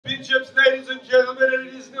Championships, ladies and gentlemen, and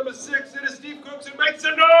it is number 6, it is Steve Cookson. Make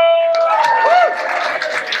some noise!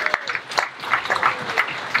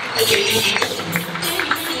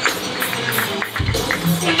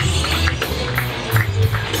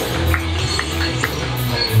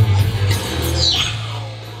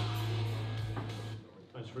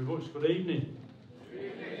 Thanks very much. Good evening.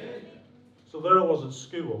 So there I was at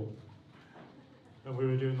school, and we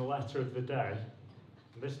were doing the letter of the day.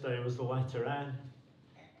 And this day was the letter N.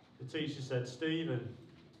 The teacher said, "Stephen,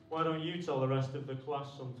 why don't you tell the rest of the class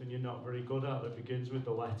something you're not very good at that begins with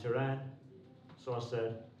the letter N?" So I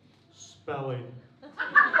said, "Spelling."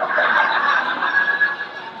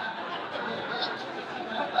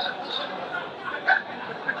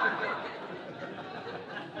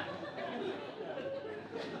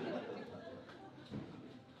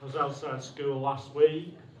 I was outside school last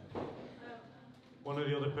week. One of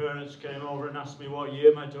the other parents came over and asked me what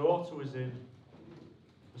year my daughter was in.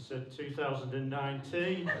 I said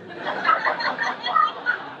 2019.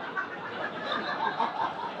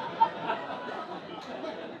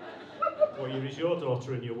 What year is your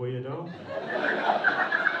daughter in, you weirdo?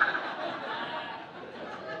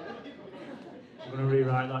 I'm going to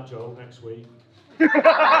rewrite that joke next week.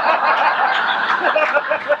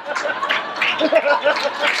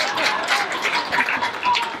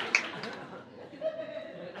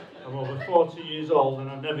 I'm over 40 years old and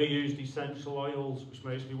I've never used essential oils, which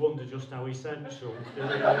makes me wonder just how essential they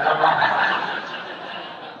really are.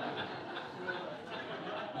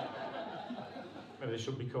 Maybe they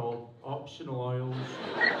should be called optional oils.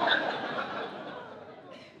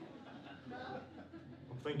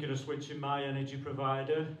 I'm thinking of switching my energy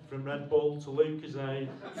provider from Red Bull to Lucozade.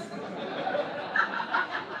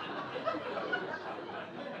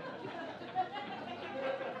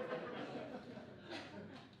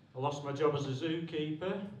 I lost my job as a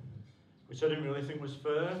zookeeper, which I didn't really think was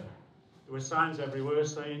fair. There were signs everywhere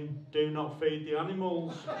saying, "Do not feed the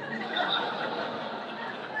animals."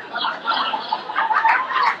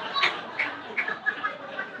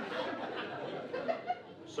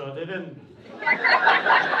 So I didn't. I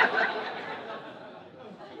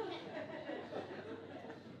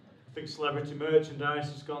think celebrity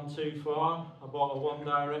merchandise has gone too far. I bought a One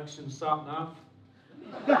Direction sat-nav.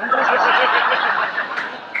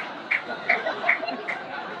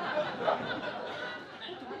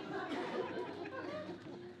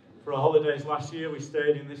 For our holidays last year, we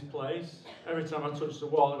stayed in this place. Every time I touched the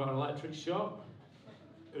wall, I got an electric shock.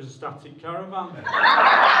 It was a static caravan.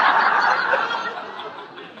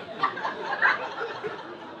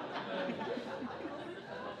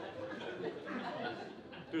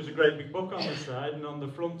 There was a great big book on the side, and on the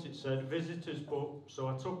front it said "Visitors Book," so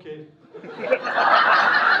I took it. It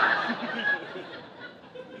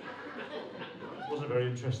wasn't a very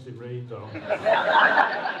interesting read, though.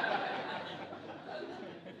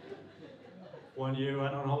 One year I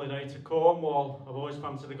went on holiday to Cornwall. I've always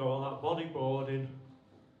fancied to go on that bodyboarding.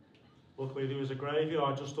 Luckily there was a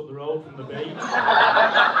graveyard just up the road from the beach.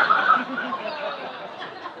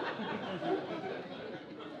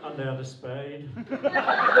 And they had a spade.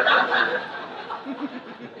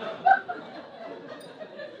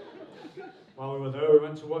 While we were there, we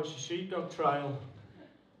went to watch the sheepdog trial.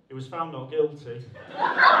 He was found not guilty.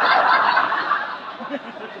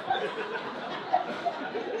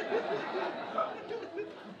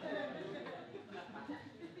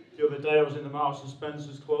 The other day I was in the Marks and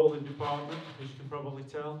Spencer's clothing department, as you can probably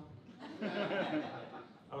tell.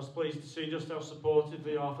 I was pleased to see just how supportive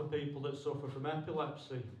they are for people that suffer from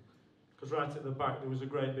epilepsy, because right at the back there was a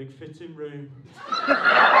great big fitting room.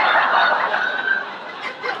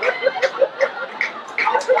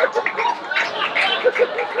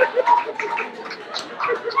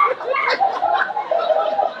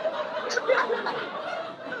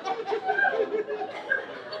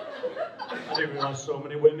 I didn't realise so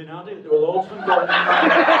many women had it. There were loads of them going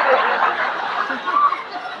around.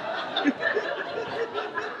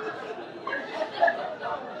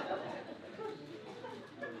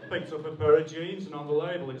 I picked up a pair of jeans and on the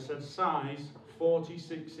label it said size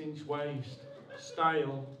 46-inch waist,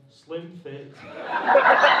 style slim fit.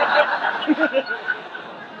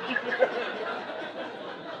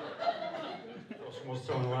 Someone's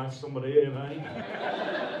telling me like somebody here, mate.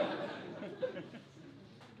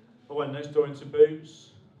 I went next door into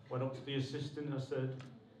Boots, went up to the assistant and I said,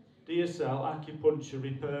 "Do you sell acupuncture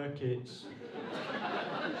repair kits?"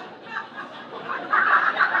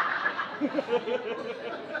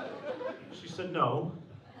 She said, "No."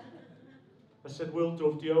 I said, "Will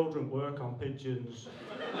Dove deodorant work on pigeons?"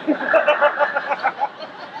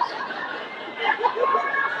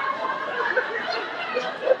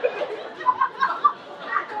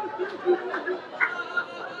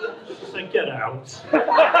 She said, get out.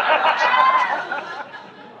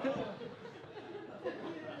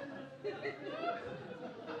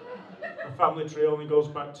 My family tree only goes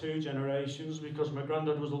back 2 generations because my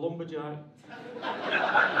granddad was a lumberjack.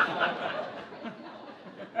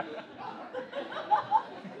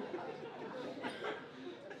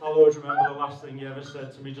 I'll always remember the last thing he ever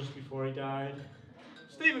said to me just before he died.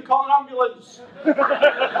 Stephen, call an ambulance!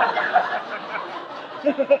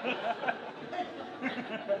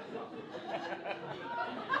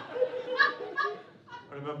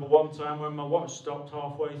 I remember one time when my watch stopped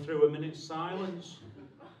halfway through a minute's silence.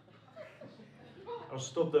 I was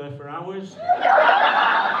stood there for hours. I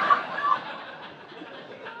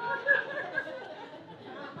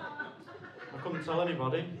couldn't tell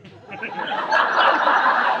anybody.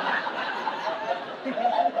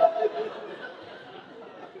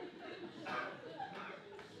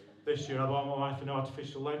 This year I bought my wife an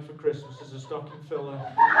artificial leg for Christmas as a stocking filler.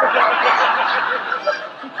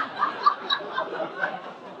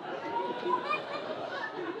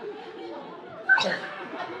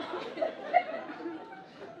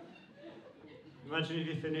 Imagine if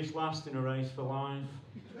you finished last in a race for life.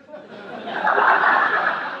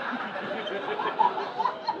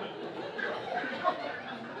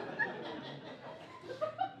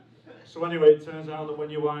 So anyway, it turns out that when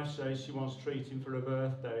your wife says she wants treating for her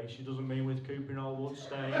birthday, she doesn't mean with Cooper in all wood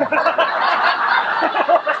stain.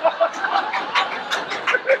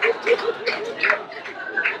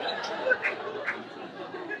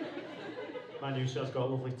 Mind you, she has got a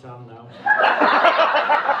lovely tan now.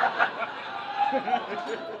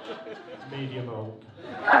 Medium oak.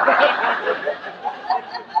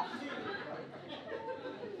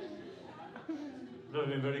 I've never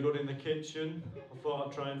been very good in the kitchen. I thought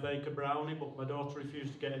I'd try and bake a brownie, but my daughter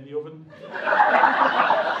refused to get in the oven.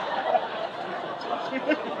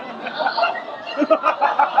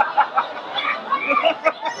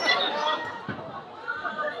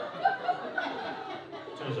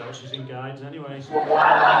 Turns out she's in guides anyway, so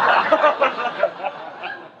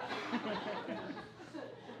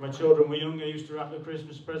my children were young, I used to wrap their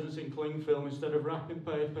Christmas presents in cling film instead of wrapping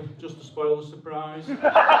paper, just to spoil the surprise.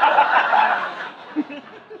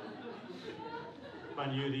 I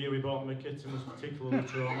knew the year we bought them a kitten was particularly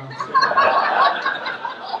traumatic.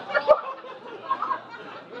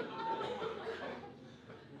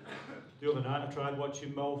 The other night I tried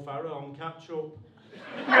watching Mo Farah on catch up.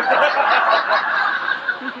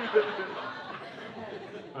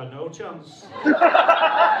 I had no chance.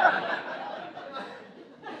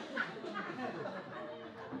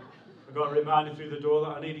 I got a reminder through the door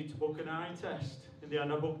that I needed to book an eye test. In the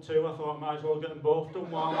end I booked 2, I thought I might as well get them both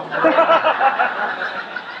done while I'm there.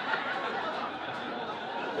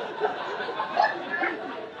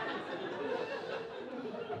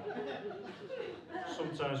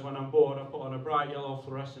 Sometimes when I'm bored I put on a bright yellow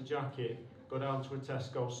fluorescent jacket, go down to a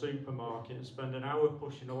Tesco supermarket and spend an hour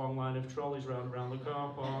pushing a long line of trolleys round the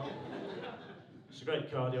car park. It's a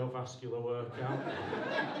great cardiovascular workout.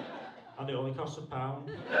 And it only costs £1.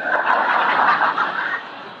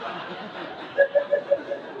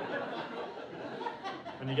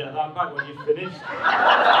 And you get that back when you've finished.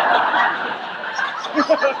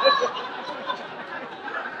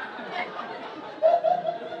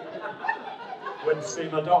 Went to see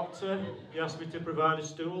my doctor. He asked me to provide a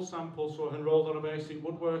stool sample so I enrolled on a basic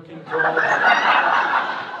woodworking course.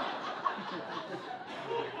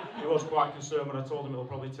 He was quite concerned when I told him it'll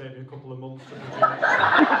probably take me a couple of months to produce.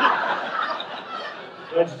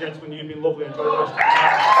 Ladies and gentlemen, you've been lovely. Enjoy the rest of the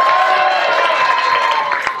night.